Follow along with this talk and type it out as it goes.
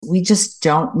we just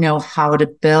don't know how to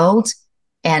build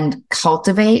and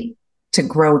cultivate to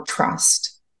grow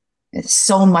trust.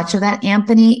 So much of that,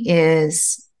 Anthony,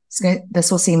 this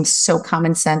will seem so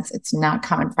common sense. It's not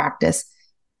common practice.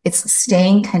 It's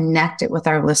staying connected with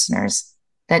our listeners.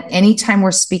 That anytime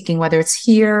we're speaking, whether it's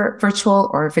here, virtual,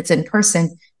 or if it's in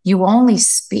person, you only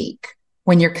speak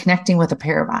when you're connecting with a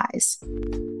pair of eyes.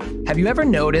 Have you ever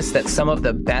noticed that some of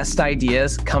the best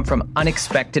ideas come from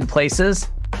unexpected places?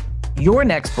 Your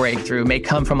next breakthrough may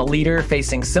come from a leader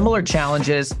facing similar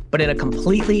challenges, but in a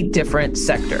completely different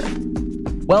sector.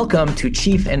 Welcome to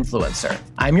Chief Influencer.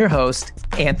 I'm your host,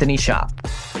 Anthony Shop.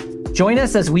 Join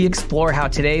us as we explore how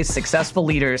today's successful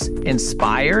leaders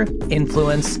inspire,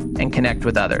 influence, and connect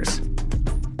with others.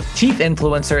 Chief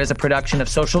Influencer is a production of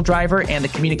Social Driver and the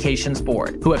Communications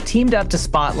Board, who have teamed up to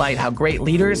spotlight how great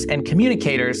leaders and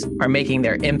communicators are making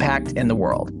their impact in the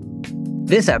world.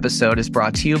 This episode is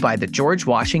brought to you by the George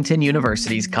Washington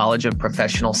University's College of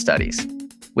Professional Studies.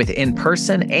 With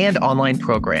in-person and online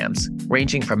programs,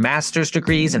 ranging from master's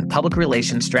degrees in public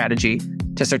relations strategy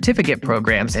to certificate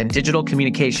programs in digital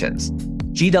communications,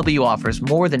 GW offers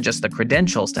more than just the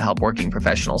credentials to help working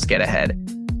professionals get ahead.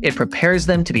 It prepares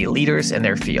them to be leaders in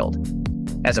their field.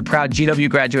 As a proud GW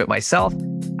graduate myself,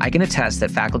 I can attest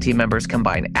that faculty members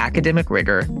combine academic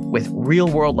rigor with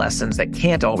real-world lessons that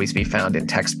can't always be found in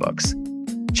textbooks.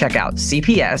 Check out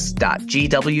cps.gwu.edu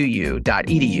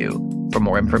for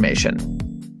more information.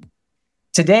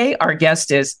 Today, our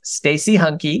guest is Stacey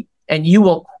Hanke, and you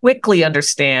will quickly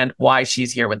understand why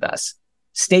she's here with us.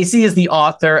 Stacey is the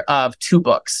author of 2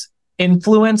 books,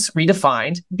 Influence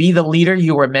Redefined, Be the Leader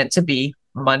You Were Meant to Be,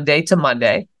 Monday to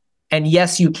Monday, and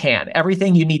Yes, You Can,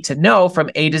 everything you need to know from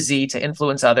A to Z to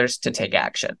influence others to take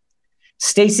action.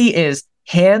 Stacey is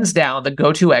hands down the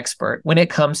go-to expert when it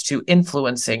comes to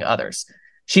influencing others.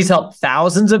 She's helped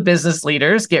thousands of business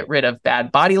leaders get rid of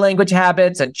bad body language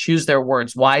habits and choose their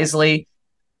words wisely.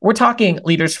 We're talking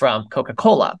leaders from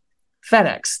Coca-Cola,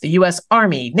 FedEx, the U.S.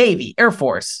 Army, Navy, Air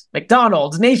Force,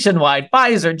 McDonald's, Nationwide,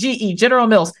 Pfizer, GE, General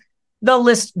Mills. The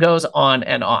list goes on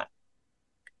and on.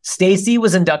 Stacey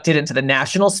was inducted into the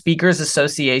National Speakers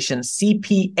Association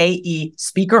CPAE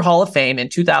Speaker Hall of Fame in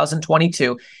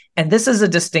 2022, and this is a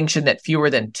distinction that fewer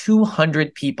than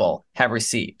 200 people have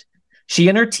received. She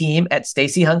and her team at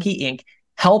Stacey Hanke Inc.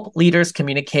 help leaders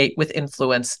communicate with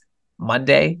influence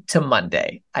Monday to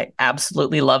Monday. I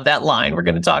absolutely love that line. We're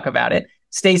going to talk about it.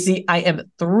 Stacey, I am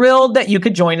thrilled that you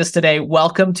could join us today.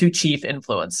 Welcome to Chief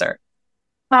Influencer.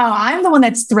 Oh, I'm the one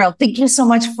that's thrilled. Thank you so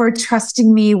much for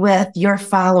trusting me with your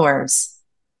followers.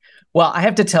 Well, I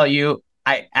have to tell you,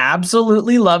 I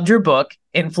absolutely loved your book,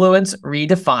 Influence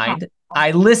Redefined.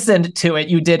 I listened to it.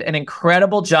 You did an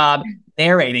incredible job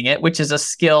narrating it, which is a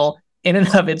skill in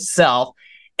and of itself.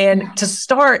 And to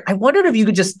start, I wondered if you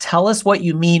could just tell us what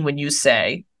you mean when you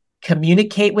say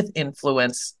communicate with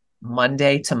influence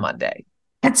Monday to Monday.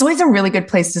 That's always a really good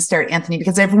place to start, Anthony,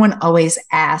 because everyone always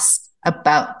asks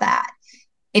about that.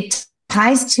 It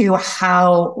ties to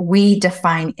how we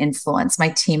define influence, my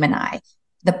team and I.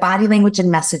 The body language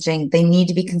and messaging, they need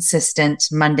to be consistent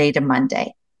Monday to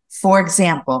Monday. For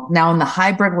example, now in the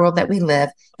hybrid world that we live,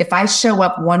 if I show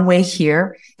up one way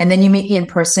here and then you meet me in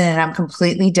person and I'm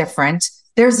completely different,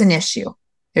 there's an issue.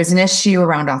 There's an issue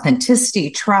around authenticity,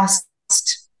 trust,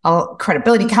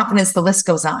 credibility, confidence, the list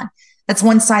goes on. That's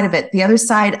one side of it. The other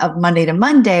side of Monday to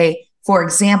Monday, for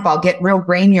example, I'll get real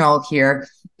granular here.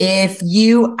 If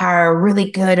you are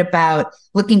really good about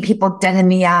looking people dead in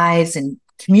the eyes and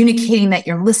communicating that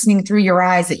you're listening through your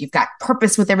eyes, that you've got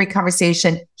purpose with every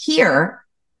conversation here,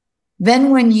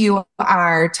 then when you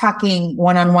are talking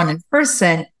one-on-one in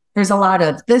person, there's a lot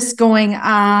of this going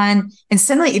on. And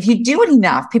suddenly, if you do it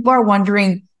enough, people are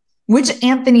wondering which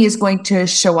Anthony is going to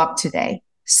show up today.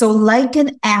 So like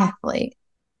an athlete,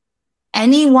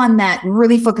 anyone that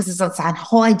really focuses on that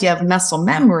whole idea of muscle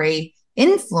memory,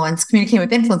 influence, communicating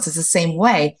with influence is the same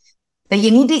way, that you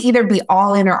need to either be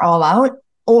all in or all out,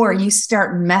 or you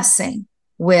start messing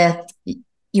with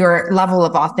your level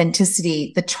of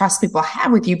authenticity, the trust people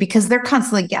have with you, because they're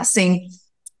constantly guessing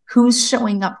who's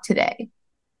showing up today.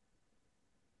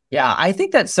 Yeah, I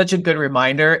think that's such a good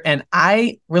reminder. And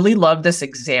I really love this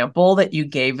example that you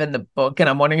gave in the book. And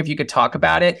I'm wondering if you could talk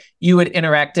about it. You had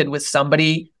interacted with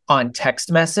somebody on text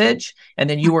message, and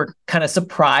then you were kind of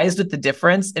surprised with the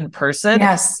difference in person.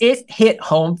 Yes. It hit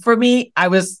home for me. I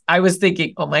was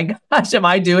thinking, oh my gosh, am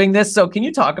I doing this? So can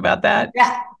you talk about that?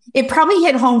 Yeah. It probably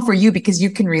hit home for you because you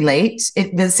can relate.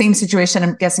 The same situation,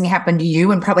 I'm guessing, happened to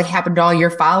you and probably happened to all your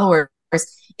followers.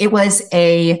 It was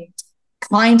a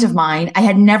client of mine. I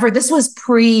had never, this was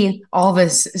pre all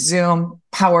this Zoom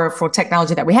powerful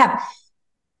technology that we have.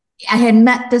 I had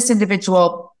met this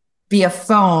individual via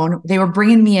phone. They were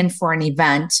bringing me in for an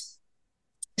event.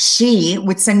 She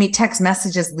would send me text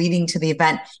messages leading to the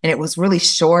event, and it was really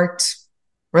short,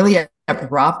 really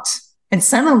abrupt. And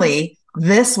suddenly,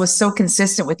 this was so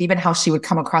consistent with even how she would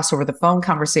come across over the phone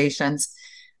conversations.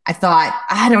 I thought,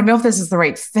 I don't know if this is the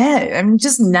right fit. I'm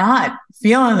just not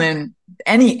feeling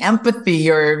any empathy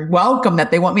or welcome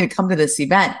that they want me to come to this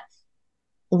event.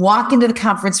 Walk into the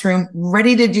conference room,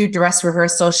 ready to do dress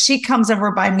rehearsal. She comes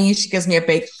over by me. She gives me a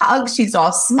big hug. She's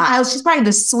all smiles. She's probably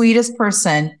the sweetest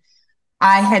person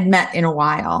I had met in a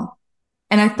while.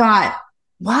 And I thought,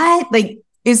 what? Like,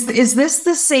 is this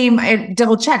the same? I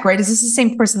double check, right? Is this the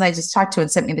same person that I just talked to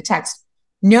and sent me the text?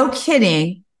 No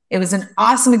kidding. It was an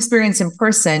awesome experience in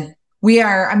person.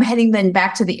 I'm heading then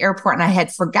back to the airport, and I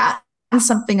had forgotten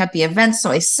something at the event. So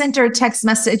I sent her a text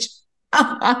message.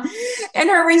 And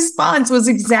her response was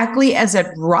exactly as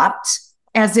abrupt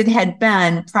as it had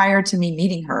been prior to me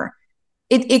meeting her.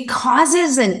 It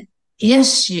causes an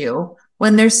issue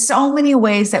when there's so many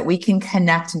ways that we can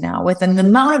connect now with, and the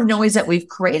amount of noise that we've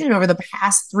created over the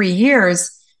past 3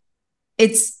 years,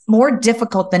 it's more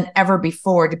difficult than ever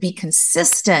before to be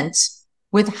consistent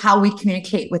with how we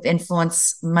communicate with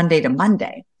influence Monday to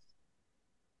Monday.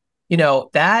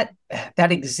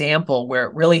 That example where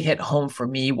it really hit home for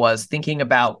me was thinking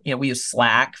about, we use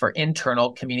Slack for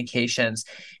internal communications,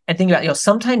 and thinking about,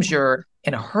 sometimes you're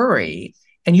in a hurry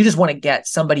and you just want to get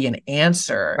somebody an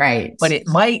answer, right? But it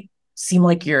might seem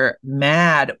like you're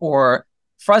mad or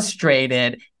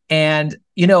frustrated. And,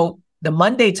 the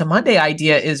Monday to Monday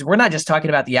idea is we're not just talking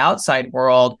about the outside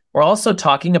world, we're also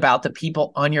talking about the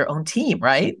people on your own team,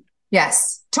 right?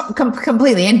 Yes,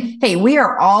 completely. And hey, we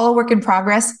are all a work in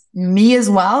progress, me as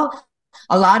well.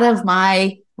 A lot of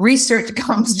my research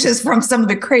comes just from some of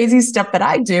the crazy stuff that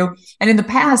I do. And in the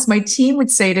past, my team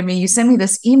would say to me, you send me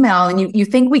this email and you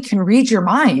think we can read your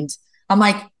mind. I'm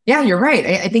like, yeah, you're right.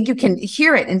 I think you can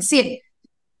hear it and see it.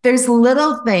 There's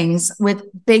little things with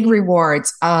big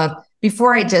rewards of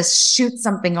before I just shoot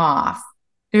something off.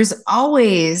 There's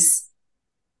always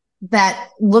that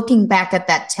looking back at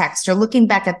that text or looking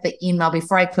back at the email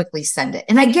before I quickly send it.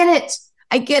 And I get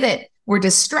it. We're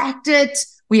distracted.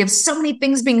 We have so many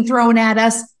things being thrown at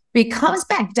us. But it comes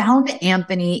back down to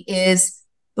Anthony is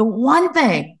the one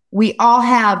thing we all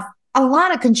have a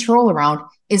lot of control around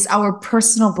is our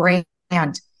personal brand.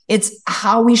 It's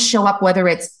how we show up, whether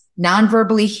it's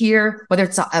non-verbally here, whether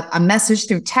it's a message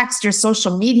through text or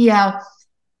social media.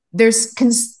 There's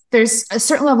a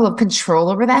certain level of control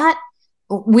over that.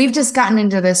 We've just gotten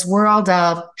into this world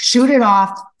of shoot it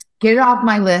off, get it off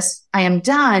my list. I am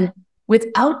done,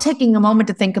 without taking a moment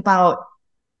to think about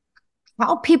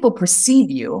how people perceive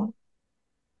you.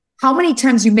 How many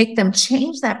times you make them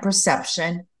change that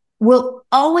perception will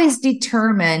always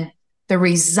determine the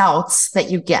results that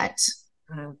you get,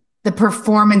 the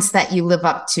performance that you live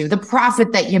up to, the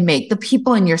profit that you make, the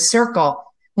people in your circle.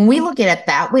 When we look at it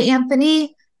that way,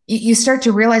 Anthony, you start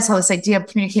to realize how this idea of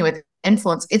communicating with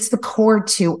influence, it's the core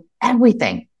to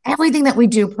everything that we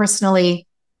do personally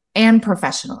and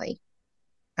professionally.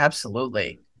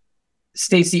 Absolutely.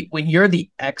 Stacey, when you're the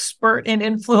expert in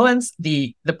influence,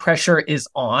 the pressure is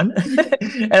on.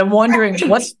 And I'm wondering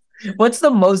what's the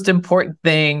most important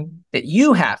thing that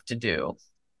you have to do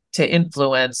to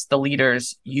influence the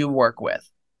leaders you work with?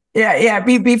 Yeah.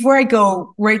 Before I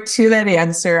go right to that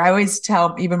answer, I always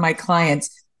tell even my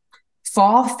clients,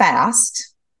 fall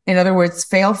fast. In other words,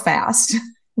 fail fast,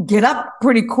 get up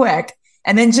pretty quick,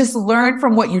 and then just learn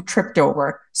from what you tripped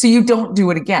over so you don't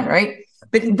do it again, right?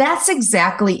 But that's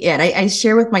exactly it. I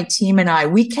share with my team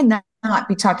and we cannot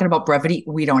be talking about brevity.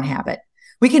 We don't have it.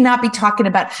 We cannot be talking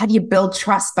about how do you build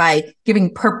trust by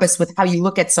giving purpose with how you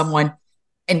look at someone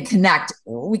and connect.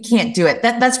 We can't do it.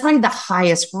 That's probably the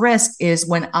highest risk is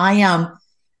when I am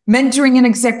mentoring an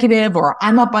executive or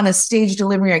I'm up on a stage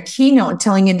delivering a keynote and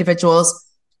telling individuals,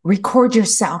 record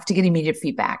yourself to get immediate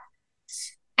feedback.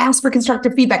 Ask for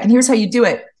constructive feedback. And here's how you do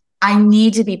it. I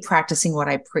need to be practicing what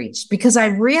I preach because I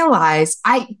realize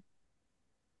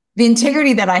the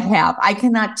integrity that I have, I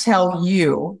cannot tell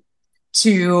you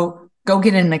to go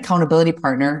get an accountability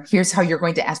partner. Here's how you're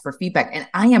going to ask for feedback. And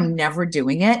I am never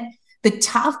doing it. The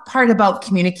tough part about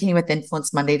communicating with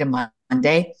influence Monday to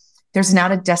Monday, there's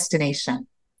not a destination.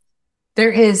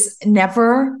 There is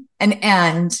never an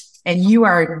end and you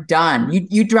are done.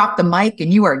 You drop the mic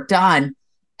and you are done.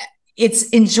 It's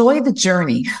enjoy the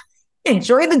journey.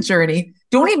 Enjoy the journey.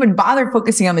 Don't even bother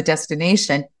focusing on the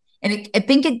destination. And I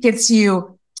think it gets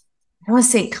you, I don't want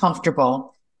to say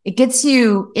comfortable. It gets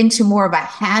you into more of a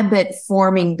habit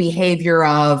forming behavior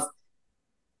of,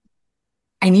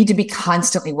 I need to be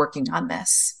constantly working on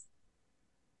this.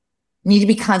 need to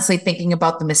be constantly thinking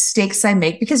about the mistakes I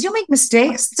make, because you'll make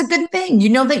mistakes. It's a good thing. You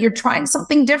know that you're trying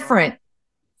something different.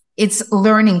 It's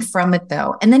learning from it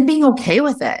though, and then being okay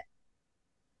with it.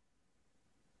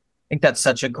 I think that's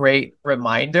such a great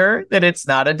reminder that it's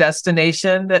not a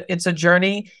destination, that it's a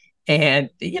journey. And,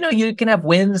 you can have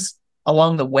wins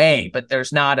along the way, but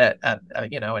there's not an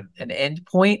end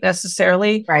point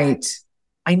necessarily. Right.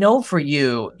 I know for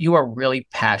you, you are really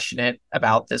passionate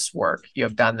about this work. You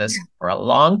have done this for a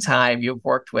long time. You've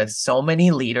worked with so many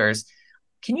leaders.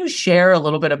 Can you share a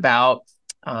little bit about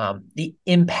the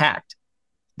impact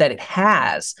that it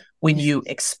has when you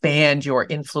expand your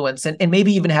influence, and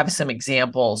maybe even have some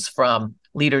examples from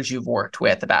leaders you've worked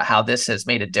with about how this has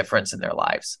made a difference in their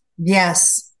lives?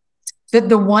 Yes.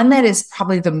 The one that is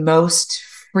probably the most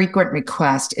frequent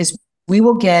request is we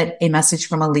will get a message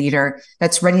from a leader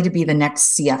that's ready to be the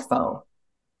next CFO,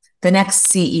 the next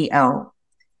CEO,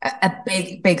 a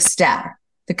big, big step.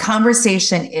 The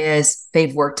conversation is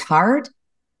they've worked hard,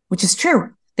 which is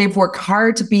true. They've worked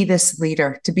hard to be this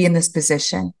leader, to be in this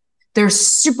position. They're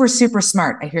super, super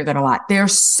smart. I hear that a lot. They're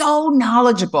so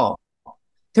knowledgeable.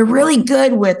 They're really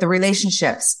good with the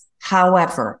relationships.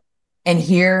 However, and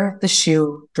here the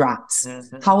shoe drops.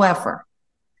 However,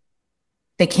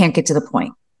 they can't get to the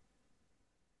point.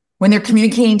 When they're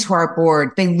communicating to our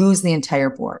board, they lose the entire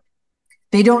board.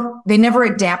 They never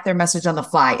adapt their message on the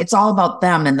fly. It's all about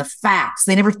them and the facts.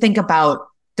 They never think about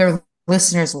their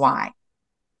listeners' why.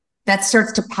 That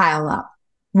starts to pile up.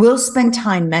 We'll spend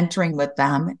time mentoring with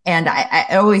them. And I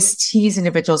always tease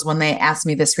individuals when they ask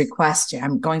me this request: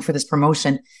 I'm going for this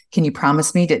promotion. Can you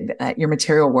promise me that your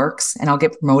material works and I'll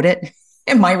get promoted?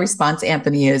 And my response,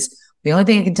 Anthony, is the only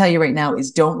thing I can tell you right now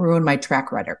is don't ruin my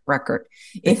track record.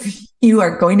 If you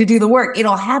are going to do the work,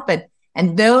 it'll happen.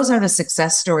 And those are the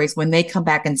success stories when they come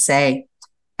back and say,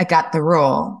 I got the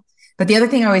role. But the other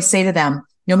thing I always say to them,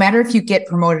 no matter if you get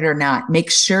promoted or not,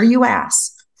 make sure you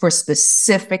ask for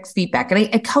specific feedback. And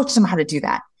I coach them how to do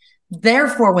that.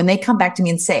 Therefore, when they come back to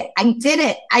me and say, I did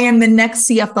it, I am the next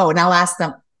CFO, and I'll ask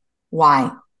them,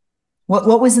 why?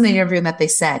 What was in the interview that they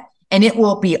said? And it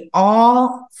will be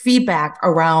all feedback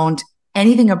around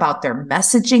anything about their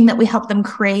messaging that we help them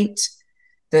create,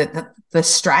 the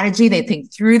strategy, they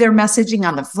think through their messaging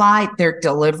on the fly, their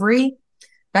delivery.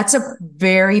 That's a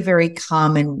very, very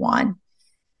common one.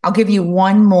 I'll give you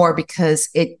one more because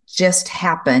it just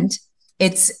happened.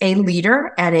 It's a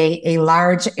leader at a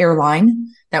large airline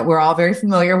that we're all very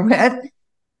familiar with.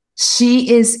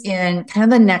 She is in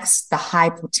kind of the high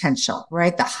potential,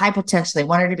 right? The high potential. They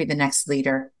want her to be the next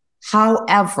leader.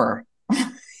 However,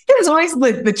 it was always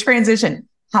the transition.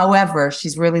 However,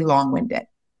 she's really long-winded.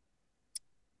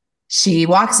 She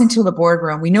walks into the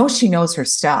boardroom. We know she knows her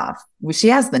stuff. She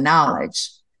has the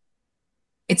knowledge.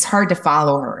 It's hard to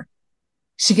follow her.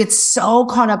 She gets so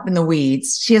caught up in the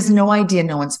weeds. She has no idea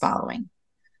no one's following.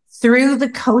 Through the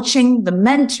coaching, the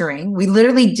mentoring, we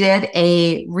literally did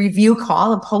a review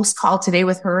call, a post call today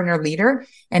with her and her leader.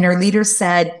 And her leader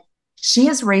said, she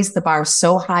has raised the bar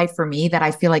so high for me that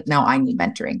I feel like now I need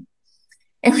mentoring.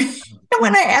 And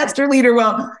when I asked her leader,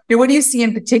 well, what do you see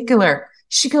in particular?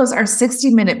 She goes, our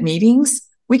 60-minute meetings,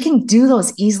 we can do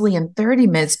those easily in 30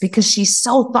 minutes because she's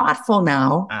so thoughtful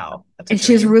now. Wow. And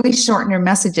she's really shortened her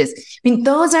messages. I mean,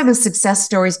 those are the success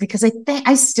stories because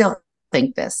I still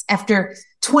think this. After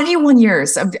 21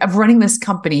 years of running this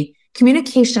company,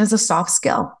 communication is a soft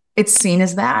skill. It's seen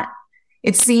as that.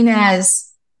 It's seen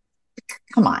as,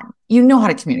 come on, you know how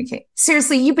to communicate.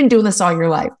 Seriously, you've been doing this all your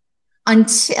life.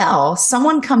 Until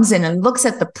someone comes in and looks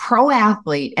at the pro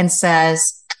athlete and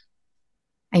says,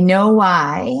 I know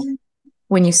why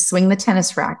when you swing the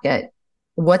tennis racket,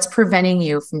 what's preventing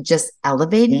you from just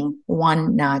elevating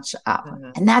one notch up?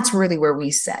 And that's really where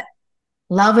we sit.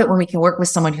 Love it when we can work with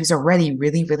someone who's already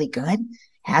really, really good,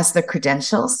 has the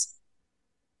credentials,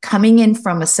 coming in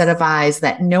from a set of eyes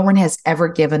that no one has ever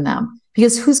given them.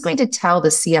 Because who's going to tell the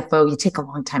CFO you take a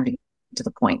long time to get to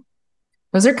the point?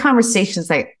 Those are conversations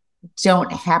that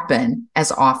don't happen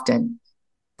as often.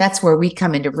 That's where we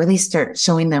come in to really start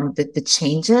showing them the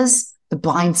changes, the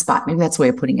blind spot. Maybe that's the way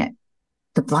of putting it.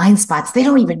 The blind spots they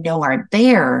don't even know are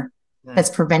there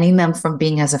that's preventing them from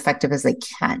being as effective as they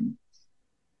can.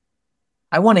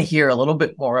 I want to hear a little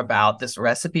bit more about this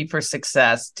recipe for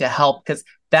success to help, because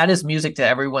that is music to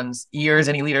everyone's ears.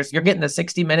 Any leaders, you're getting the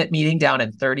 60-minute meeting down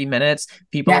in 30 minutes.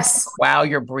 People, wow,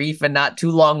 you're brief and not too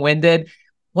long-winded.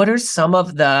 What are some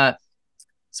of the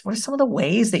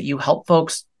ways that you help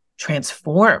folks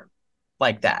transform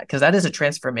like that? Because that is a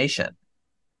transformation.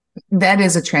 That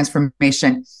is a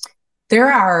transformation. There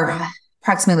are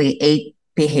approximately 8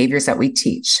 behaviors that we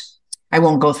teach. I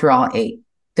won't go through all 8.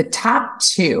 The top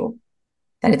 2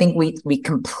 that I think we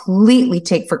completely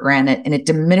take for granted, and it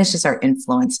diminishes our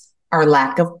influence, our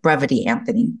lack of brevity,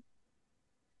 Anthony.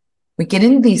 We get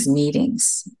into these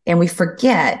meetings and we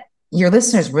forget your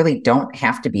listeners really don't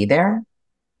have to be there.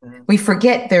 We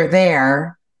forget they're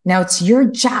there. Now it's your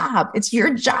job. It's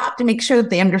your job to make sure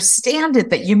that they understand it,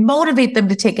 that you motivate them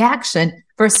to take action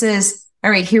versus,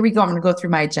 all right, here we go. I'm going to go through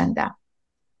my agenda.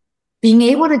 Being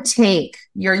able to take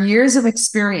your years of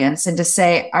experience and to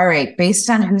say, all right, based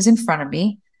on who's in front of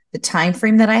me, the time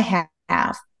frame that I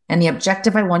have, and the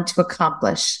objective I want to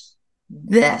accomplish,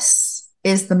 this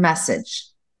is the message,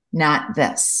 not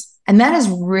this. And that is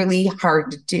really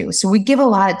hard to do. So we give a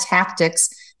lot of tactics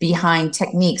behind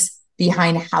techniques,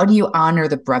 behind how do you honor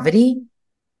the brevity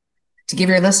to give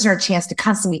your listener a chance to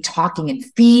constantly talking and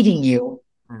feeding you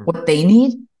what they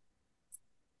need.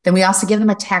 Then we also give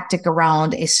them a tactic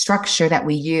around a structure that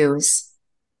we use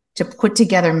to put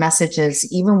together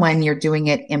messages, even when you're doing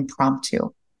it impromptu.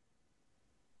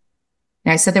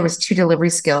 Now, I said there was 2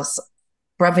 delivery skills.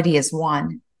 Brevity is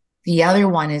one. The other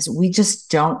one is we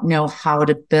just don't know how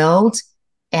to build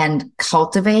and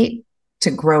cultivate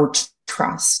to grow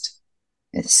trust.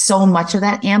 So much of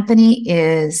that, Anthony,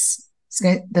 this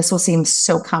will seem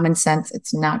so common sense.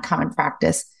 It's not common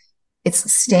practice.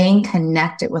 It's staying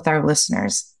connected with our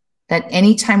listeners. That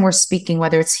anytime we're speaking,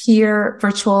 whether it's here,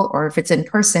 virtual, or if it's in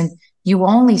person, you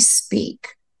only speak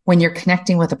when you're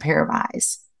connecting with a pair of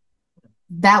eyes.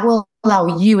 That will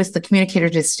allow you as the communicator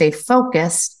to stay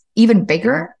focused. Even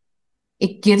bigger,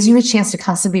 it gives you a chance to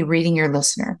constantly be reading your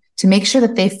listener, to make sure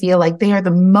that they feel like they are the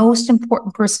most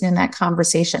important person in that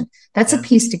conversation. That's a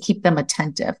piece to keep them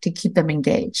attentive, to keep them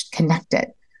engaged,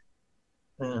 connected.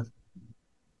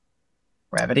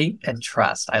 Brevity and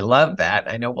trust. I love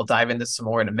that. I know we'll dive into some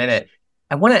more in a minute.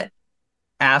 I want to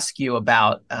ask you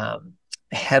about the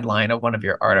headline of one of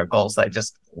your articles that I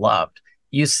just loved.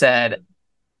 You said,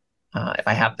 if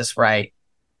I have this right,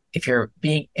 if you're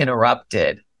being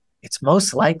interrupted, it's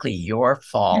most likely your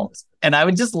fault. And I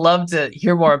would just love to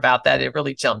hear more about that. It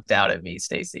really jumped out at me,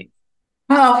 Stacey.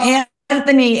 Oh,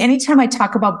 Anthony, anytime I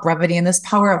talk about brevity and this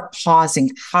power of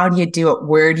pausing, how do you do it?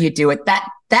 Where do you do it?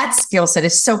 That skill set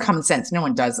is so common sense. No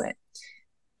one does it.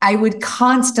 I would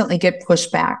constantly get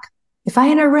pushback. If I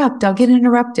interrupt, I'll get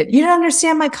interrupted. You don't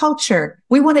understand my culture.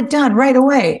 We want it done right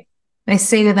away. And I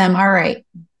say to them, all right,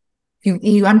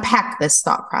 you unpack this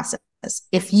thought process.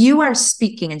 If you are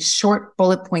speaking in short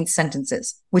bullet point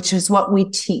sentences, which is what we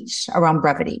teach around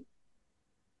brevity,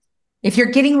 if you're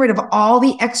getting rid of all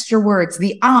the extra words,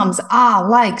 the ums,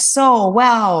 like, so,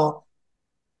 well,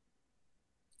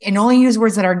 and only use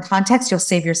words that are in context, you'll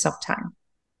save yourself time.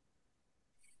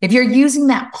 If you're using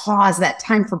that pause, that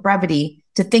time for brevity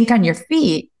to think on your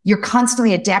feet, you're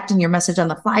constantly adapting your message on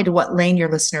the fly to what lane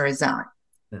your listener is on.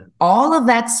 All of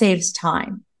that saves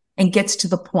time and gets to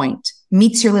the point,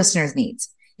 meets your listener's needs.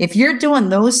 If you're doing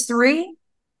those 3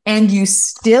 and you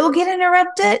still get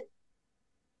interrupted,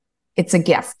 it's a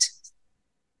gift.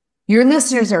 Your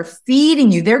listeners are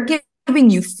feeding you. They're giving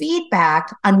you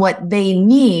feedback on what they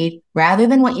need rather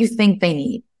than what you think they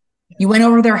need. You went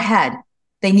over their head.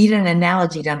 They need an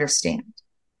analogy to understand.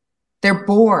 They're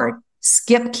bored.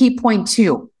 Skip key point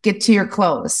 2. Get to your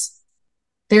close.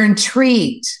 They're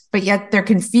intrigued, but yet they're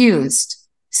confused.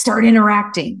 Start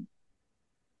interacting.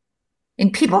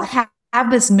 And people have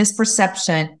this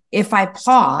misperception. If I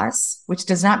pause, which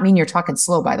does not mean you're talking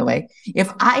slow, by the way.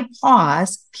 If I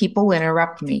pause, people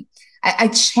interrupt me. I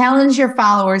challenge your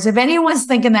followers, if anyone's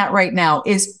thinking that right now,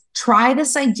 is try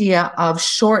this idea of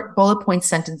short bullet point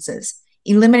sentences.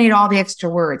 Eliminate all the extra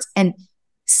words. And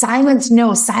silence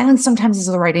sometimes is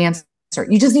the right answer.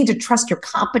 You just need to trust your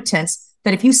competence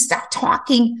that if you stop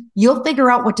talking, you'll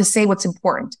figure out what to say, what's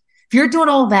important. If you're doing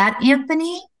all that,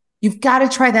 Anthony, you've got to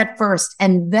try that first.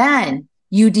 And then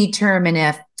you determine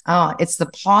if, it's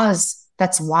the pause.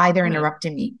 That's why they're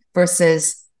interrupting me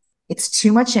versus it's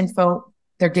too much info.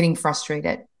 They're getting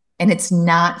frustrated and it's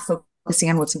not focusing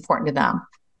on what's important to them.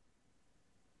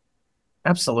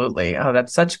 Absolutely. Oh,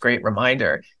 that's such a great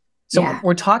reminder. So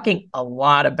we're talking a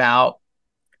lot about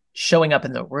showing up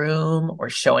in the room or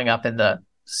showing up in the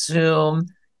Zoom,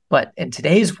 but in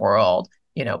today's world,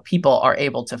 people are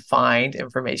able to find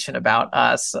information about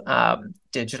us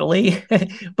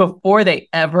digitally before they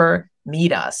ever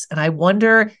meet us. And I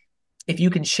wonder if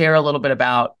you can share a little bit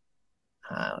about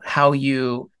how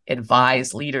you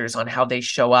advise leaders on how they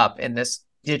show up in this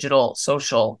digital,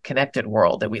 social, connected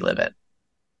world that we live in.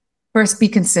 First, be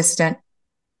consistent.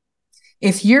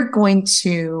 If you're going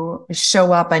to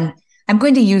show up, and I'm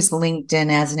going to use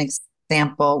LinkedIn as an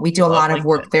example. We do a lot of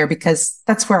work there because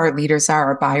that's where our leaders are,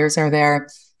 our buyers are there.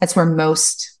 That's where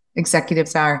most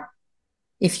executives are.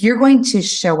 If you're going to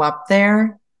show up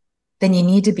there, then you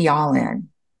need to be all in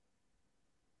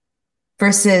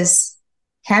versus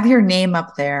have your name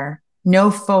up there,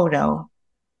 no photo,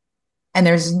 and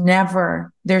there's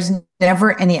never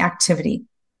any activity.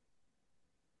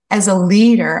 As a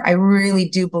leader, I really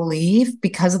do believe,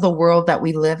 because of the world that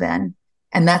we live in,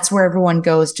 and that's where everyone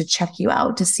goes to check you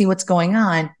out, to see what's going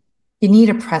on, you need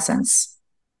a presence.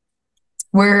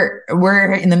 We're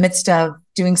in the midst of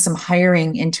doing some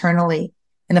hiring internally.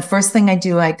 And the first thing I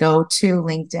do, I go to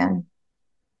LinkedIn.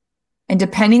 And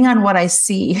depending on what I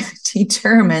see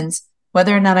determines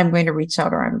whether or not I'm going to reach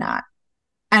out or I'm not.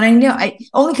 And I know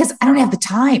only because I don't have the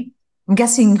time. I'm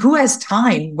guessing who has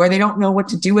time where they don't know what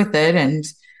to do with it and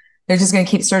they're just going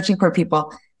to keep searching for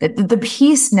people. The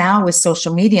piece now with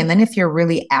social media, and then if you're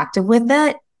really active with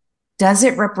it, does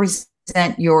it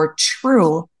represent your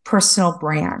true personal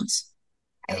brand?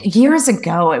 Years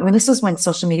ago, this was when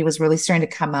social media was really starting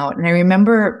to come out. And I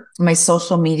remember my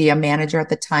social media manager at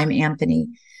the time, Anthony,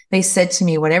 they said to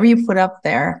me, whatever you put up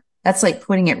there, that's like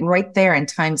putting it right there in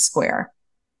Times Square.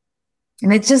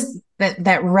 And it just,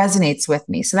 that resonates with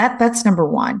me. So that's number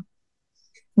one.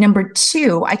 Number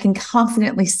two, I can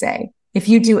confidently say, if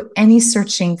you do any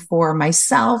searching for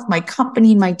myself, my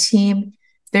company, my team,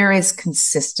 there is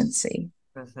consistency.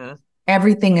 Mm-hmm.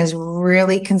 Everything is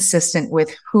really consistent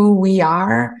with who we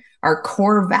are, our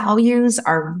core values,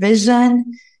 our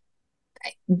vision.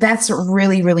 That's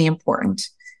really, really important.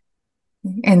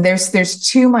 And there's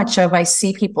too much of, I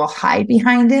see people hide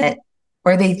behind it,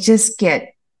 or they just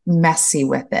get messy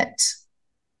with it.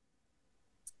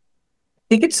 I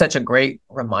think it's such a great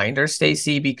reminder,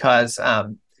 Stacey, because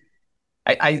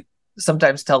I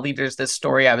sometimes tell leaders this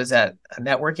story. I was at a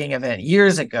networking event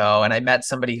years ago, and I met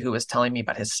somebody who was telling me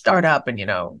about his startup, and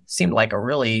seemed like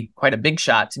quite a big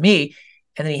shot to me.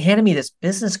 And then he handed me this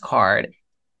business card,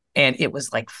 and it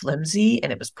was like flimsy,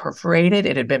 and it was perforated.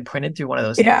 It had been printed through one of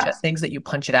those inkjet things that you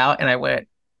punch it out. And I went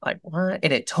like, what?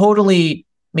 And it totally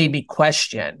made me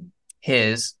question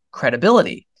his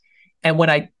credibility. And when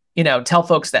I tell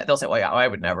folks that, they'll say, well, yeah,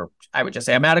 I would just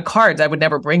say, I'm out of cards. I would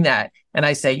never bring that. And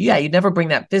I say, yeah, you'd never bring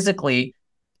that physically.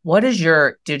 What does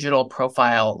your digital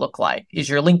profile look like? Is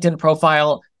your LinkedIn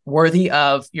profile worthy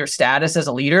of your status as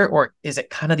a leader? Or is it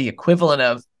kind of the equivalent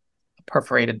of a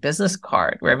perforated business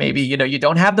card where maybe, you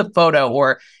don't have the photo,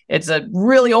 or it's a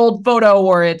really old photo,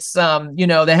 or it's,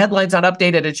 the headline's not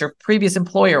updated. It's your previous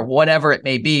employer, whatever it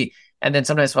may be. And then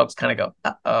sometimes folks kind of go,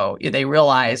 uh-oh, they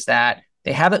realize that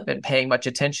they haven't been paying much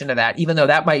attention to that, even though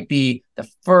that might be the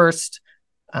first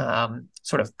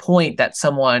sort of point that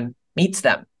someone meets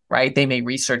them, right? They may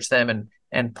research them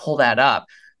and pull that up.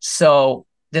 So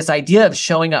this idea of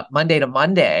showing up Monday to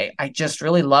Monday, I just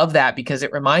really love that, because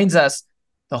it reminds us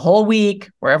the whole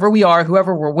week, wherever we are,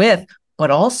 whoever we're with,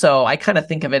 but also I kind of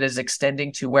think of it as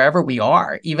extending to wherever we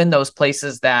are, even those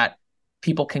places that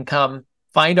people can come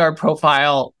find our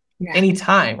profile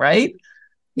anytime, right?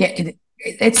 Yeah.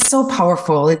 It's so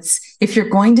powerful. If you're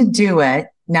going to do it,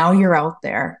 now you're out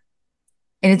there,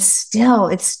 and it's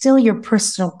still your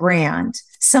personal brand.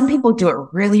 Some people do it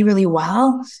really, really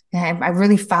well. And I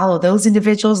really follow those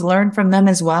individuals, learn from them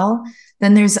as well.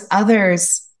 Then there's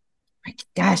others, like,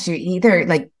 gosh, you either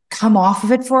like come off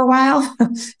of it for a while,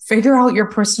 figure out your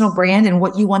personal brand and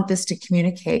what you want this to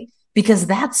communicate, because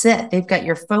that's it. They've got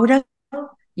your photo,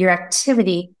 your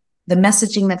activity, the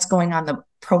messaging that's going on the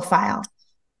profile.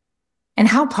 And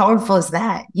how powerful is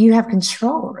that? You have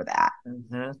control over that.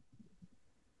 Mm-hmm.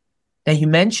 Now you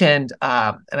mentioned,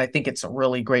 and I think it's a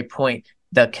really great point,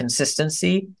 the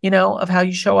consistency, of how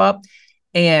you show up.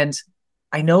 And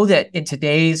I know that in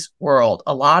today's world,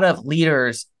 a lot of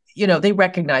leaders, they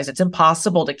recognize it's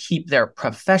impossible to keep their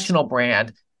professional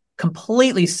brand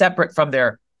completely separate from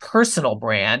their personal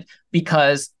brand,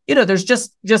 because, there's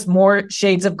just more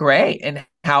shades of gray in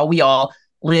how we all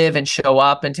live and show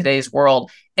up in today's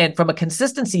world. And from a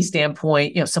consistency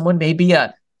standpoint, someone may be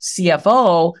a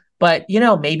CFO, but,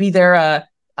 maybe they're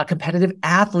a competitive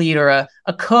athlete or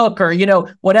a cook or,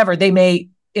 whatever. They may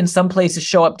in some places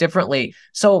show up differently.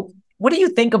 So what do you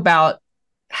think about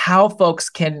how folks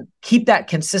can keep that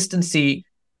consistency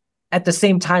at the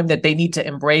same time that they need to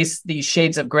embrace these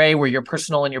shades of gray where your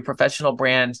personal and your professional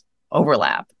brands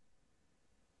overlap?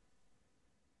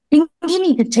 I think you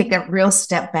need to take that real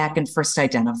step back and first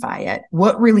identify it.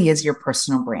 What really is your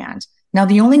personal brand? Now,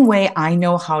 the only way I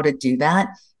know how to do that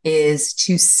is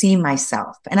to see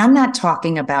myself. And I'm not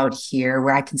talking about here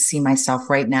where I can see myself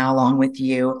right now along with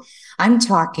you. I'm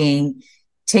talking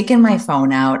taking my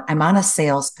phone out, I'm on a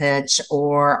sales pitch,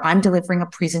 or I'm delivering a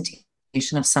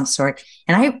presentation of some sort,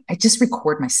 and I just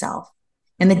record myself.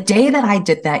 And the day that I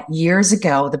did that years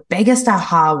ago, the biggest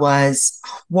aha was,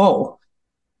 whoa,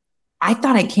 I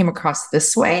thought I came across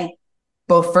this way,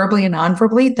 both verbally and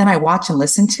non-verbally. Then I watch and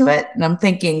listen to it. And I'm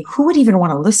thinking, who would even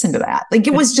want to listen to that? Like,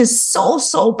 it was just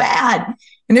so bad.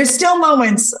 And there's still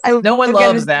moments. No one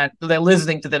loves that. They're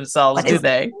listening to themselves, do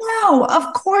they? No,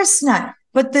 of course not.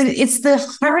 But it's the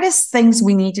hardest things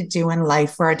we need to do in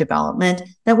life for our development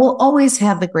that will always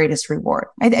have the greatest reward.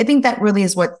 I think that really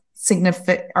is what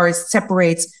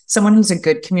separates someone who's a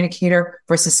good communicator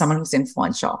versus someone who's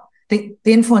influential. The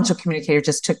influential communicator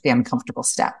just took the uncomfortable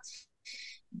step.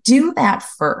 Do that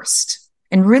first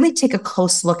and really take a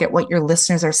close look at what your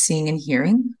listeners are seeing and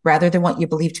hearing rather than what you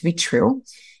believe to be true.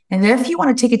 And then if you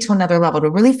want to take it to another level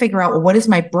to really figure out, well, what is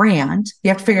my brand? You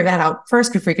have to figure that out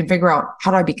first before you can figure out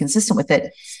how do I be consistent with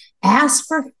it. Ask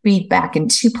for feedback in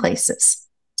two places.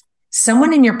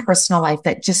 Someone in your personal life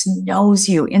that just knows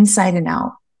you inside and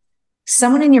out.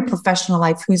 Someone in your professional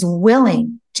life who's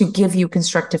willing to give you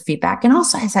constructive feedback and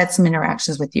also has had some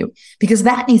interactions with you, because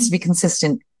that needs to be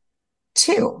consistent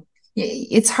too.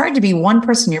 It's hard to be one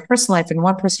person in your personal life and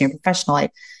one person in your professional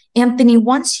life. Anthony,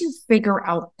 once you figure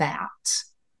out that,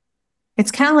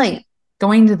 it's kind of like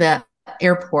going to the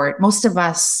airport. Most of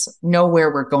us know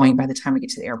where we're going by the time we get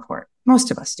to the airport.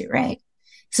 Most of us do, right?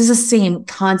 This is the same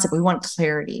concept. We want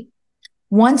clarity.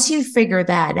 Once you figure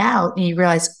that out and you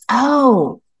realize,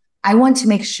 oh, I want to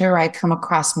make sure I come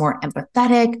across more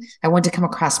empathetic. I want to come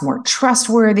across more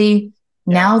trustworthy.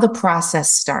 Yeah. Now the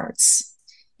process starts.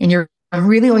 And you're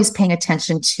really always paying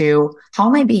attention to how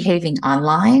am I behaving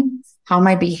online? How am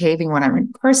I behaving when I'm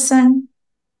in person?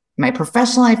 My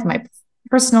professional life, my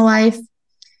personal life.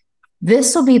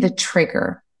 This will be the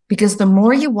trigger, because the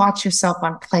more you watch yourself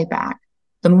on playback,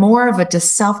 the more of a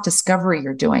self-discovery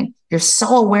you're doing. You're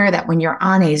so aware that when you're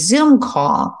on a Zoom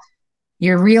call,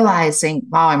 you're realizing,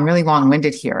 wow, I'm really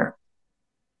long-winded here.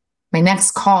 My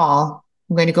next call,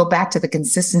 I'm going to go back to the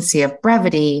consistency of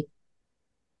brevity,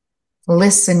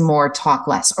 listen more, talk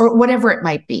less, or whatever it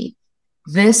might be.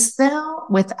 This, though,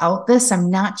 without this, I'm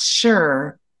not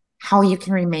sure how you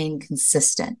can remain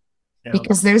consistent,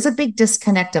 because there's a big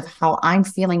disconnect of how I'm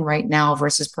feeling right now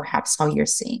versus perhaps how you're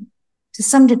seeing. To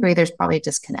some degree, there's probably a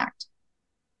disconnect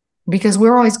because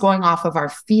we're always going off of our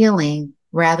feeling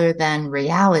rather than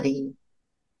reality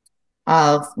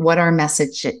of what our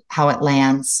message, how it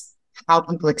lands, how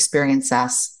people experience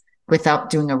us without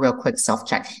doing a real quick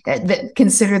self-check.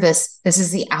 Consider this. This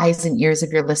is the eyes and ears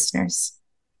of your listeners.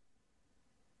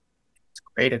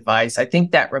 Great advice. I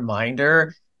think that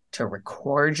reminder to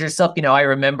record yourself. I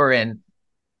remember in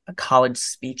a college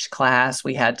speech class,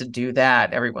 we had to do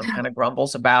that. Everyone kind of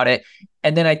grumbles about it.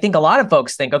 And then I think a lot of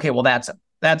folks think, okay, well,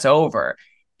 that's over.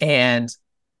 And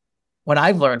what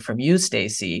I've learned from you,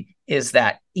 Stacey, is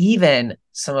that even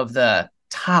some of the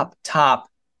top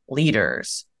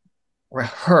leaders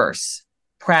rehearse,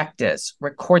 practice,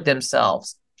 record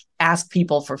themselves, ask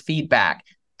people for feedback.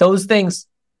 Those things,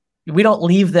 we don't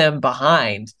leave them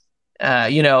behind.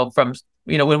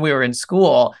 When we were in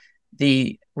school,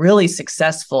 the really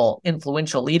successful,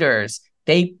 influential leaders,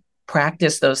 they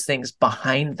practice those things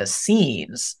behind the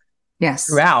scenes. Yes.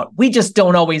 Throughout. We just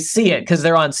don't always see it because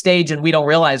they're on stage and we don't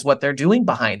realize what they're doing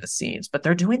behind the scenes, but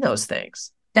they're doing those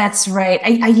things. That's right.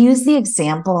 I use the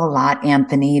example a lot,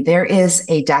 Anthony. There is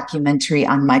a documentary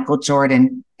on Michael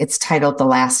Jordan. It's titled The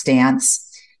Last Dance.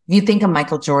 If you think of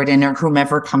Michael Jordan or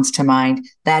whomever comes to mind,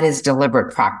 that is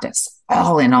deliberate practice,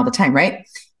 all the time, right?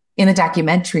 In the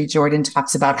documentary, Jordan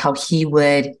talks about how he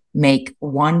would make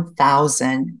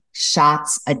 1,000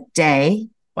 shots a day.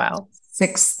 Wow.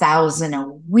 6,000 a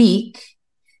week.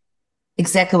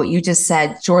 Exactly what you just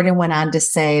said. Jordan went on to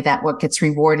say that what gets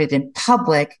rewarded in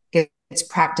public gets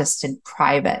practiced in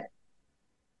private.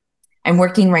 I'm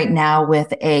working right now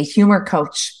with a humor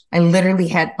coach. I literally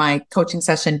had my coaching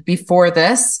session before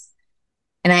this,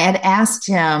 and I had asked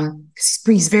him,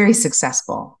 he's very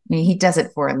successful. I mean, he does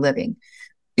it for a living.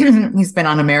 He's been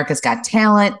on America's Got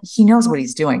Talent. He knows what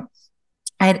he's doing.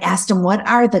 I had asked him, what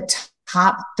are the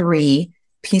top 3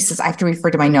 pieces? I have to refer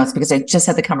to my notes because I just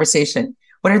had the conversation.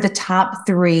 What are the top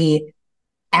 3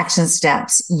 action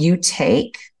steps you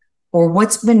take, or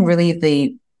what's been really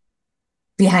the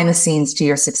behind the scenes to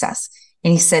your success?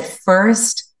 And he said,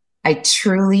 first, I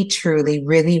truly,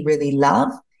 really, really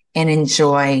love and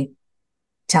enjoy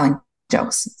telling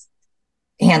jokes.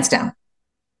 Hands down.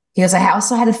 He goes, I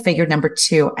also had to figure, number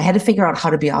 2, I had to figure out how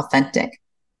to be authentic.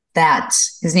 That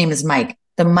his name is Mike.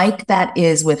 The Mike that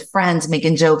is with friends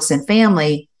making jokes and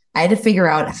family, I had to figure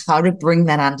out how to bring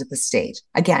that onto the stage.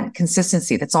 Again,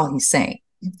 consistency. That's all he's saying.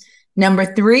 Number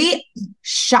 3,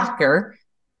 shocker,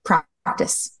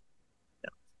 practice.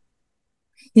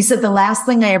 He said, the last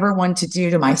thing I ever want to do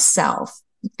to myself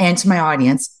and to my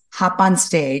audience, hop on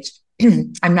stage.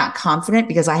 I'm not confident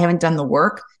because I haven't done the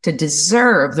work to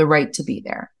deserve the right to be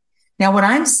there. Now, what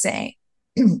I'm saying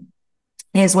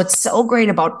is what's so great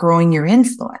about growing your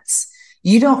influence.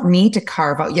 You don't need to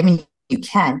carve out, I mean, you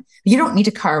can, you don't need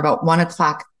to carve out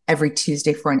 1:00 every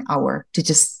Tuesday for an hour to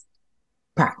just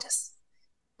practice.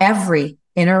 Every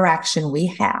interaction we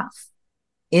have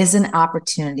is an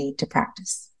opportunity to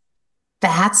practice.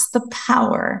 That's the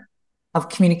power of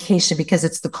communication because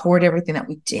it's the core to everything that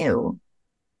we do.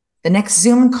 The next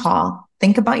Zoom call,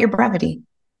 think about your brevity.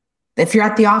 If you're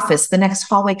at the office, the next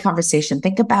hallway conversation,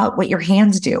 think about what your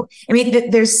hands do. I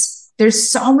mean, there's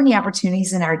so many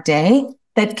opportunities in our day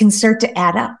that can start to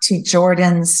add up to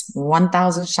Jordan's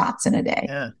 1,000 shots in a day.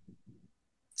 Yeah.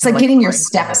 It's like getting your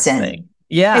steps in. Thing.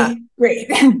 Yeah. Great.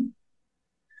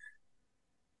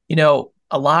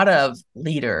 A lot of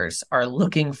leaders are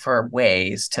looking for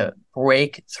ways to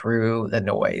break through the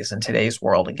noise in today's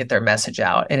world and get their message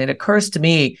out. And it occurs to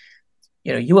me,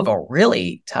 you have a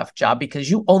really tough job because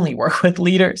you only work with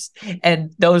leaders.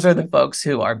 And those are the folks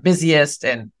who are busiest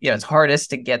and, it's hardest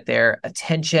to get their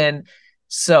attention.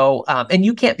 So, and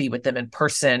you can't be with them in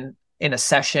person in a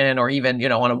session or even,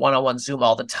 on a one-on-one Zoom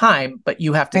all the time, but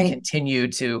you have to continue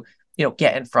to,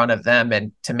 get in front of them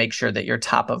and to make sure that you're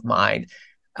top of mind.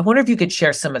 I wonder if you could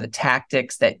share some of the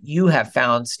tactics that you have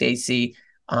found, Stacey,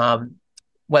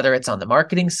 whether it's on the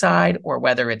marketing side or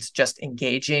whether it's just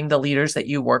engaging the leaders that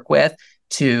you work with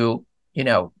to,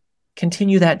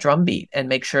 continue that drumbeat and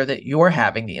make sure that you're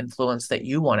having the influence that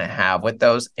you want to have with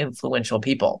those influential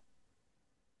people.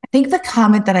 I think the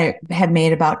comment that I had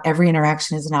made about every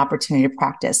interaction is an opportunity to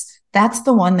practice. That's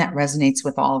the one that resonates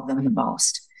with all of them the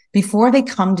most. Before they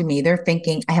come to me, they're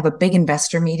thinking, I have a big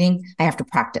investor meeting. I have to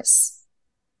practice.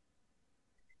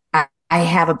 I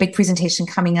have a big presentation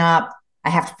coming up.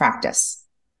 I have to practice.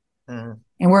 And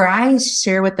where I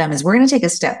share with them is we're going to take a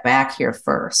step back here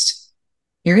first.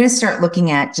 You're going to start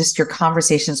looking at just your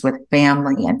conversations with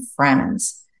family and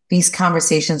friends. These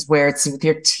conversations where it's with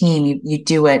your team, you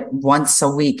do it once a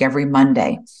week, every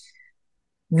Monday.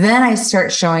 Then I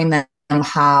start showing them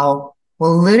how,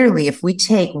 well, literally, if we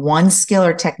take one skill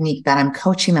or technique that I'm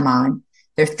coaching them on,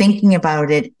 they're thinking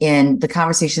about it in the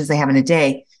conversations they have in a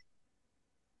day.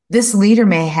 This leader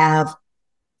may have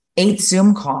 8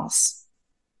 Zoom calls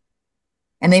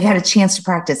and they've had a chance to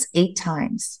practice 8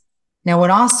 times. Now, what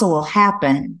also will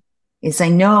happen is I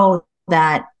know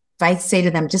that if I say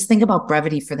to them, just think about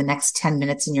brevity for the next 10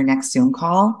 minutes in your next Zoom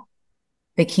call,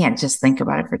 they can't just think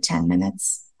about it for 10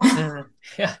 minutes.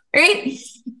 Yeah. Right?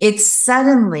 It's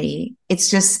swinging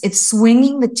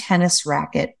the tennis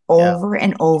racket over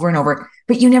and over and over,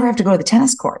 but you never have to go to the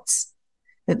tennis courts.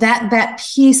 That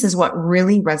piece is what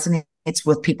really resonates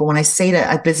with people. When I say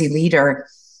to a busy leader,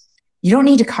 you don't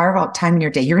need to carve out time in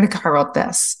your day. You're going to carve out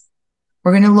this.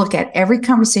 We're going to look at every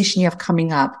conversation you have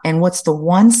coming up and what's the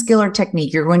one skill or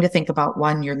technique you're going to think about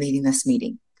when you're leading this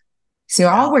meeting. So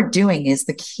all we're doing is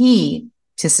the key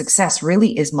to success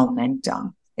really is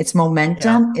momentum. It's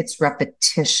momentum. It's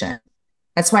repetition.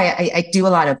 That's why I do a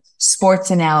lot of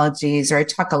sports analogies or I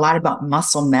talk a lot about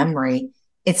muscle memory.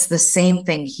 It's the same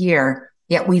thing here.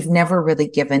 Yet we've never really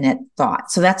given it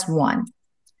thought. So that's one.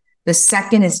 The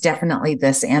second is definitely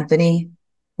this, Anthony,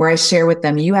 where I share with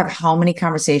them, you have how many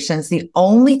conversations? The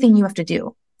only thing you have to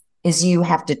do is you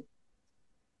have to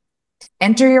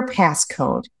enter your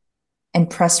passcode and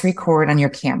press record on your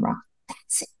camera.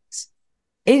 That's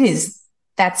it.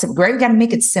 That's it. Right? We got to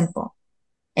make it simple.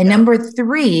 And number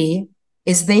 3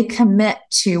 is they commit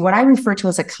to what I refer to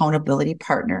as accountability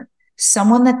partner.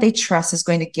 Someone that they trust is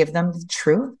going to give them the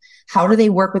truth. How do they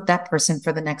work with that person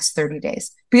for the next 30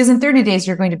 days? Because in 30 days,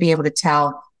 you're going to be able to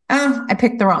tell, I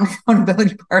picked the wrong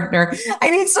accountability partner. I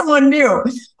need someone new.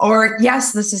 Or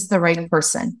yes, this is the right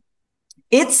person.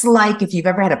 It's like if you've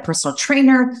ever had a personal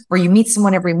trainer where you meet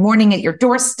someone every morning at your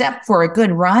doorstep for a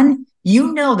good run,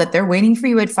 you know that they're waiting for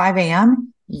you at 5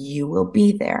 a.m. You will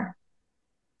be there.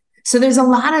 So there's a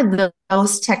lot of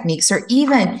those techniques, or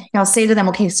even I'll say to them,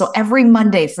 okay, so every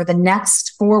Monday for the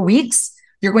next 4 weeks,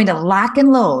 you're going to lock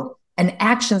and load an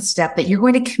action step that you're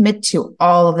going to commit to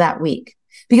all of that week.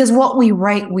 Because what we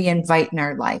write, we invite in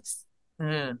our life.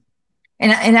 And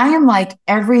I am like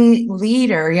every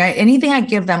leader, anything I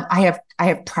give them, I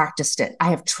have practiced it. I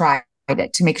have tried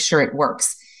it to make sure it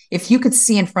works. If you could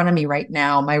see in front of me right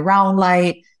now, my round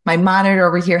light, my monitor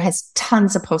over here has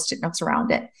tons of Post-it notes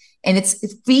around it. And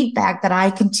it's feedback that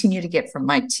I continue to get from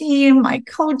my team, my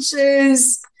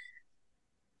coaches,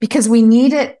 because we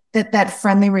need it, that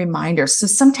friendly reminder. So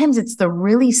sometimes it's the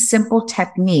really simple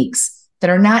techniques that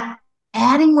are not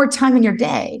adding more time in your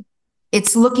day,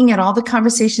 It's looking at all the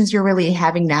conversations you're really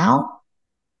having now,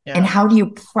 and how do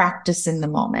you practice in the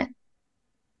moment?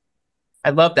 I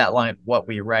love that line. What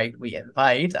we write, we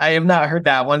invite. I have not heard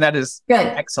that one. That is good.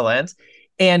 Excellent.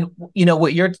 And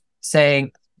what you're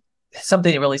saying,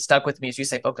 something that really stuck with me is you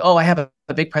say, folks, I have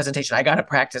a big presentation. I got to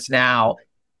practice now.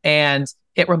 And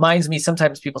it reminds me,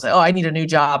 sometimes people say, I need a new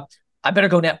job. I better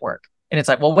go network. And it's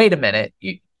like, well, wait a minute.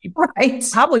 You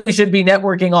probably should be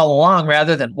networking all along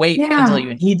rather than wait until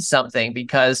you need something,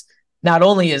 because not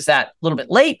only is that a little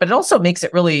bit late, but it also makes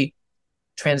it really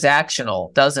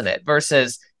transactional, doesn't it?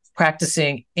 Versus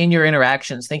practicing in your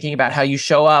interactions, thinking about how you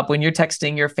show up when you're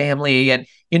texting your family and,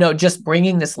 just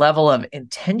bringing this level of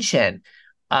intention.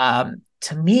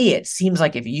 To me, it seems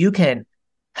like if you can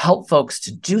help folks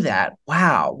to do that,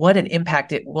 wow, what an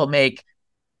impact it will make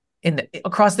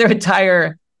across their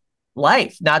entire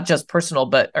life, not just personal,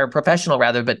 or professional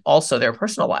rather, but also their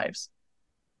personal lives.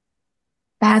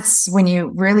 That's when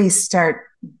you really start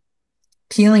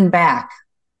peeling back.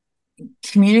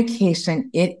 Communication,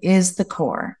 it is the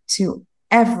core to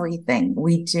everything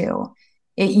we do.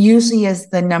 It usually is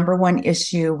the number one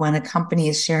issue when a company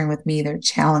is sharing with me their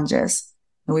challenges.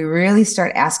 And we really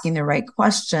start asking the right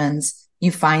questions,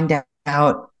 you find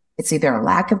out it's either a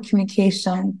lack of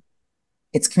communication,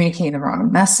 it's communicating the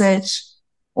wrong message,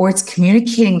 or it's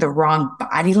communicating the wrong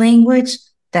body language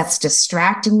that's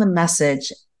distracting the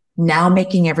message, now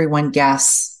making everyone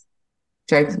guess,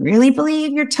 do I really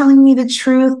believe you're telling me the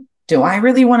truth? Do I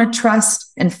really want to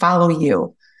trust and follow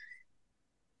you?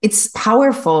 It's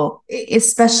powerful,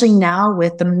 especially now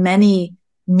with the many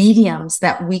mediums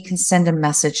that we can send a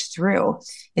message through.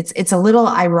 It's a little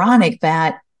ironic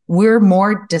that we're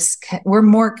more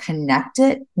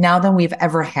connected now than we've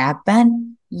ever have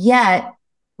been, yet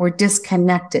we're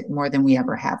disconnected more than we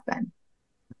ever have been.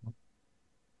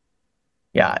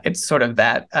 Yeah, it's sort of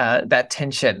that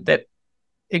tension that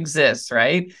exists,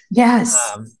 right?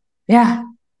 Yes. Yeah.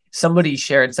 Somebody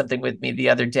shared something with me the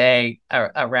other day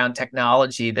around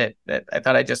technology that I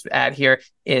thought I'd just add here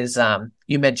is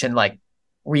you mentioned like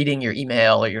reading your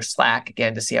email or your Slack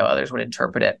again to see how others would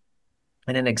interpret it.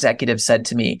 And an executive said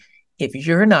to me, if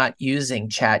you're not using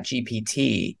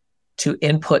ChatGPT to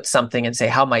input something and say,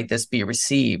 how might this be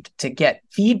received, to get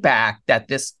feedback that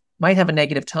this might have a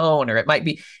negative tone, or it might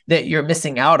be that you're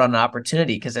missing out on an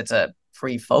opportunity because it's a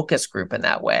free focus group in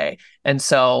that way. And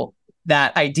so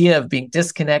that idea of being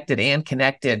disconnected and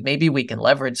connected, maybe we can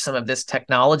leverage some of this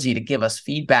technology to give us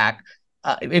feedback.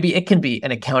 Maybe it can be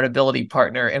an accountability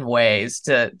partner in ways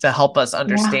to help us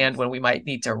understand when we might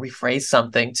need to rephrase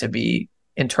something to be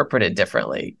interpreted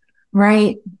differently.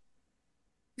 Right.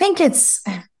 I think it's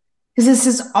because this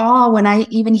is all, when I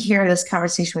even hear this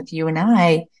conversation with you and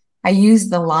I use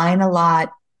the line a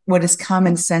lot, what is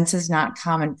common sense is not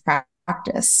common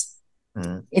practice.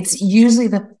 It's usually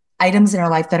the items in our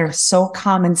life that are so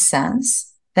common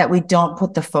sense that we don't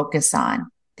put the focus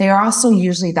on. They are also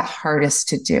usually the hardest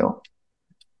to do.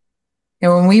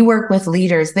 And when we work with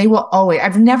leaders, they will always, I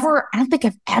don't think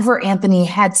I've ever, Anthony,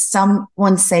 had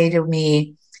someone say to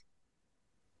me,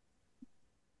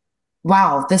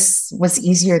 wow, this was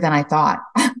easier than I thought.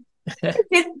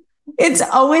 It's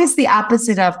always the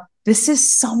opposite of, this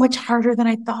is so much harder than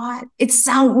I thought.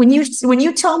 When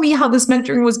you tell me how this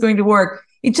mentoring was going to work,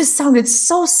 it just sounded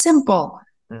so simple.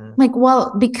 I'm like,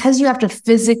 well, because you have to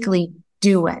physically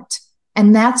do it.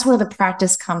 And that's where the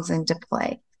practice comes into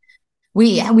play.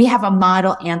 We have a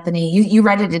model, Anthony. You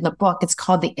read it in the book. It's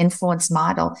called the influence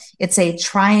model. It's a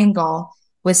triangle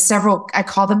with several, I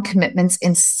call them commitments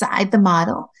inside the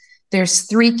model. There's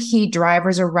 3 key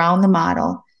drivers around the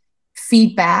model: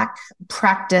 feedback,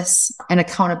 practice, and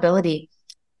accountability.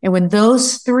 And when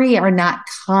those 3 are not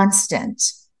constant,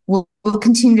 we'll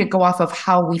continue to go off of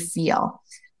how we feel.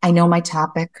 I know my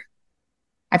topic.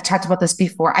 I've talked about this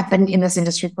before. I've been in this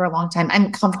industry for a long time.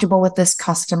 I'm comfortable with this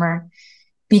customer.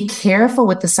 Be careful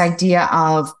with this idea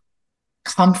of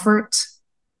comfort,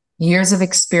 years of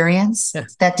experience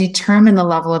that determine the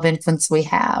level of influence we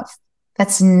have.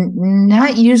 That's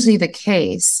not usually the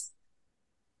case.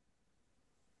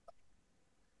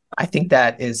 I think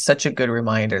that is such a good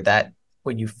reminder that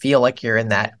when you feel like you're in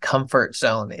that comfort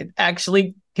zone, it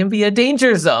actually can be a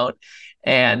danger zone.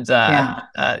 And,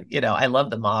 I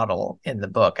love the model in the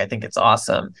book. I think it's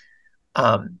awesome.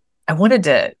 I wanted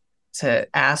to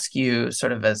ask you,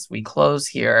 sort of as we close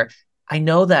here, I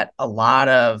know that a lot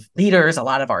of leaders, a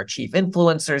lot of our chief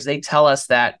influencers, they tell us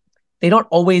that they don't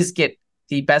always get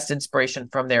the best inspiration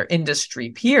from their industry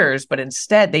peers, but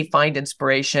instead they find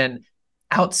inspiration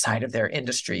outside of their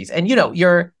industries. And,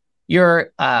 you're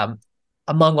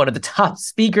among one of the top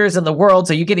speakers in the world.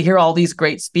 So you get to hear all these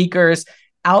great speakers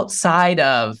outside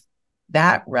of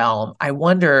that realm, I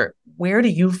wonder, where do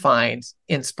you find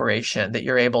inspiration that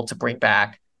you're able to bring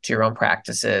back to your own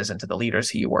practices and to the leaders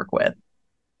who you work with?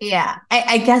 Yeah,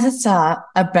 I guess it's a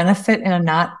benefit and a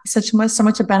not so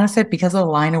much a benefit because of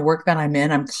the line of work that I'm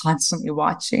in. I'm constantly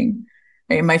watching.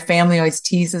 Right? My family always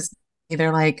teases me.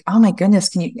 They're like, "Oh my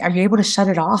goodness, are you able to shut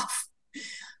it off?"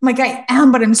 I'm like, I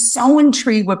am, but I'm so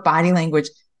intrigued with body language.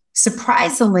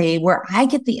 Surprisingly, where I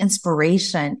get the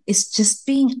inspiration is just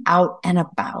being out and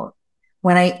about.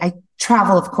 When I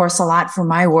travel, of course, a lot for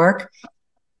my work,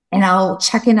 and I'll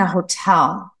check in a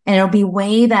hotel, and it'll be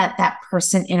way that that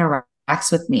person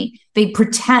interacts with me. They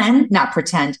not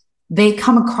pretend, they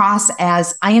come across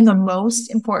as I am the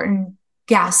most important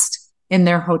guest in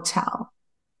their hotel.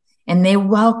 And they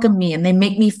welcome me and they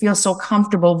make me feel so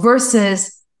comfortable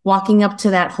versus walking up to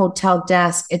that hotel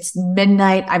desk. It's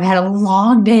midnight. I've had a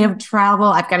long day of travel.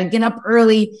 I've got to get up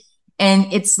early.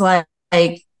 And it's like,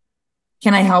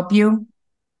 can I help you?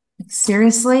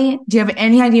 Seriously? Do you have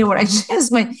any idea what I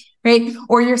just went? Right?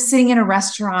 Or you're sitting in a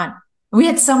restaurant. We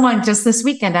had someone just this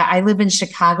weekend. I live in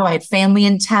Chicago. I had family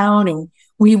in town, and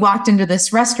we walked into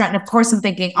this restaurant. And of course, I'm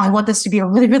thinking, I want this to be a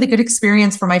really, really good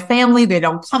experience for my family. They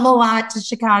don't come a lot to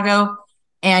Chicago.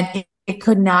 And it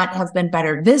could not have been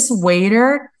better. This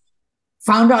waiter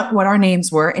found out what our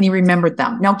names were and he remembered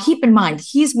them. Now, keep in mind,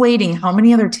 he's waiting how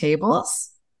many other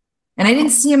tables? And I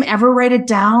didn't see him ever write it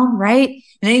down, right?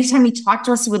 And anytime he talked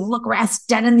to us, he would look us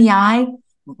dead in the eye.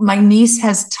 My niece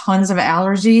has tons of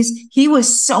allergies. He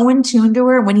was so in tune to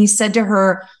her when he said to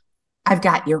her, I've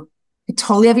got you. I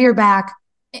totally have your back.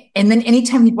 And then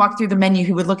anytime he'd walk through the menu,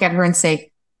 he would look at her and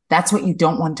say, that's what you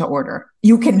don't want to order.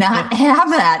 You cannot have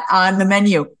that on the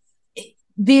menu.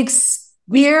 The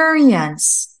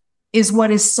experience is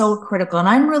what is so critical. And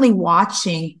I'm really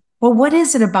watching, well, what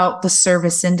is it about the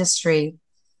service industry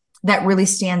that really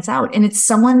stands out? And it's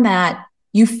someone that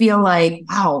you feel like,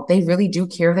 wow, they really do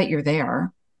care that you're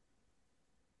there.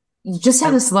 You just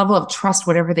have this level of trust,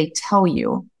 whatever they tell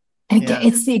you. And again,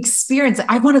 it's the experience.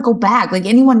 I want to go back. Like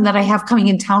anyone that I have coming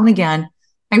in town again,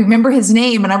 I remember his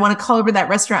name and I want to call over that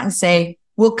restaurant and say,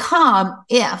 we'll come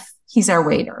if he's our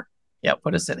waiter. Yeah,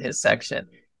 put us in his section.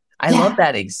 I love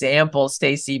that example,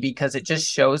 Stacey, because it just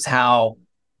shows how,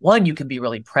 one, you can be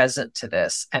really present to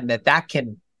this and that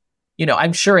can,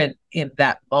 I'm sure in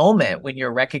that moment when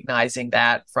you're recognizing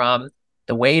that from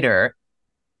the waiter,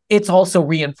 it's also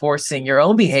reinforcing your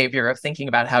own behavior of thinking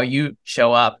about how you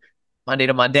show up Monday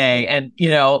to Monday and,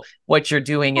 what you're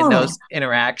doing in those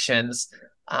interactions.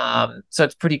 So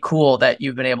it's pretty cool that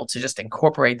you've been able to just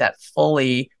incorporate that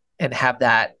fully and have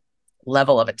that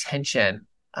level of attention.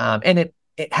 And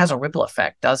it has a ripple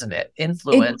effect, doesn't it?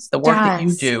 Influence, the work that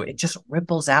you do, it just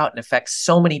ripples out and affects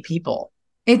so many people.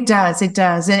 It does. It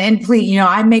does. And please,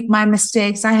 I make my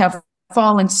mistakes. I have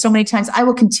fallen so many times. I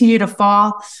will continue to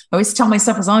fall. I always tell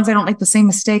myself, as long as I don't make the same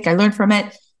mistake, I learn from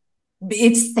it.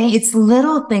 It's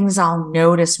little things I'll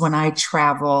notice when I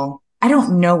travel. I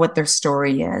don't know what their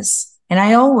story is. And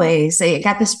I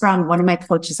got this from one of my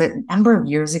coaches a number of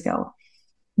years ago.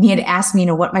 He had asked me,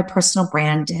 what my personal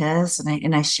brand is.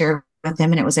 And I shared with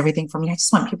him, and it was everything for me. I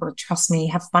just want people to trust me,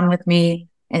 have fun with me.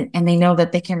 And they know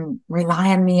that they can rely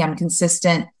on me. I'm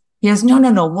consistent. He goes,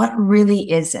 no. What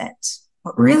really is it?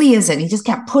 What really is it? And he just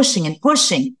kept pushing and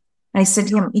pushing. And I said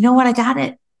to him, you know what? I got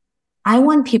it. I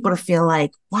want people to feel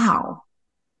like, wow.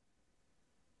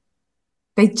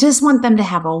 They just want them to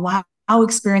have a wow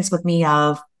experience with me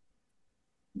of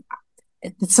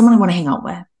it's someone I want to hang out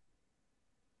with.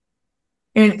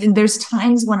 And there's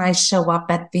times when I show up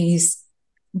at these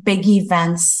big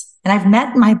events, and I've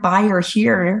met my buyer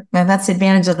here, and that's the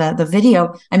advantage of the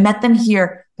video. I met them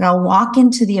here, but I'll walk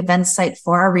into the event site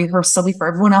for our rehearsal before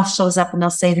everyone else shows up, and they'll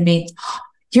say to me,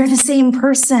 you're the same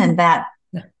person that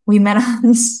we met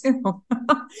on Zoom.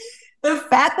 The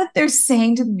fact that they're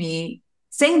saying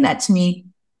that to me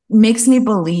makes me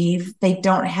believe they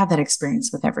don't have that experience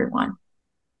with everyone.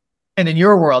 And in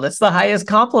your world, it's the highest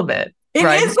compliment.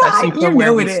 Right, especially from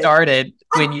where we started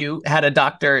when you had a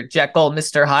Dr. Jekyll,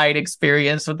 Mr. Hyde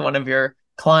experience with one of your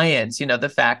clients.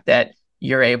 The fact that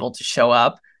you're able to show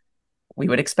up, we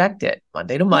would expect it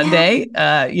Monday to Monday,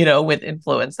 with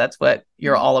influence. That's what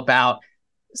you're all about.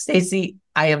 Stacey,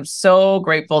 I am so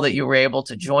grateful that you were able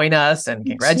to join us, and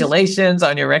congratulations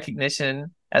on your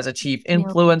recognition as a chief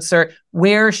influencer.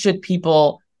 Where should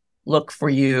people look for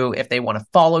you if they want to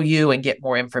follow you and get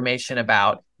more information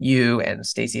about you and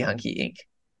Stacey Hanke Inc.?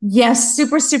 Yes,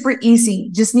 super, super easy.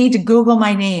 Just need to Google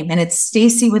my name, and it's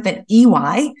Stacey with an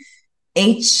EY,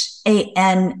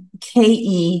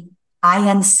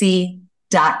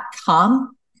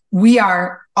 HANKEINC.com. We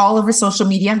are all over social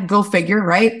media. Go figure,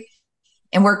 right?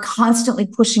 And we're constantly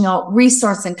pushing out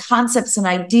resources and concepts and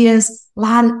ideas,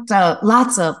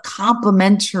 lots of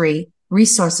complementary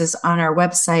resources on our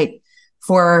website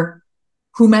for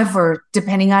whomever,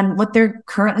 depending on what they're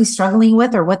currently struggling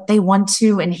with or what they want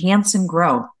to enhance and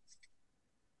grow.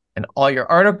 And all your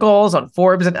articles on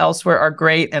Forbes and elsewhere are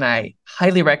great. And I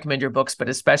highly recommend your books, but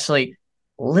especially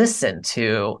listen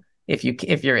to, if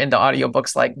you're into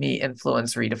audiobooks like me,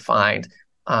 Influence Redefined,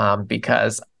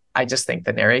 because I just think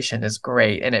the narration is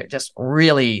great and it just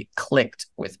really clicked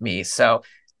with me. So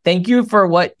thank you for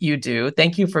what you do.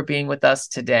 Thank you for being with us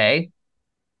today.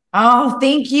 Oh,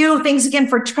 thank you. Thanks again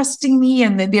for trusting me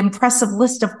and the impressive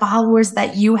list of followers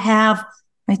that you have.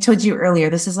 I told you earlier,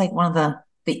 this is like one of the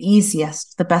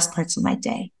easiest, the best parts of my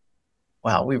day.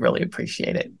 Wow, we really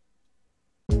appreciate it.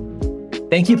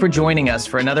 Thank you for joining us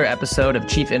for another episode of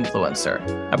Chief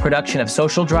Influencer, a production of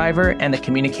Social Driver and the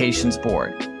Communications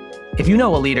Board. If you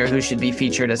know a leader who should be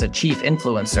featured as a Chief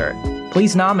Influencer,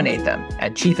 please nominate them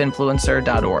at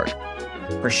chiefinfluencer.org.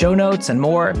 For show notes and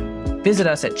more, visit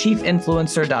us at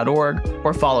chiefinfluencer.org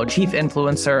or follow Chief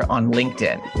Influencer on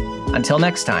LinkedIn. Until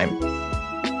next time.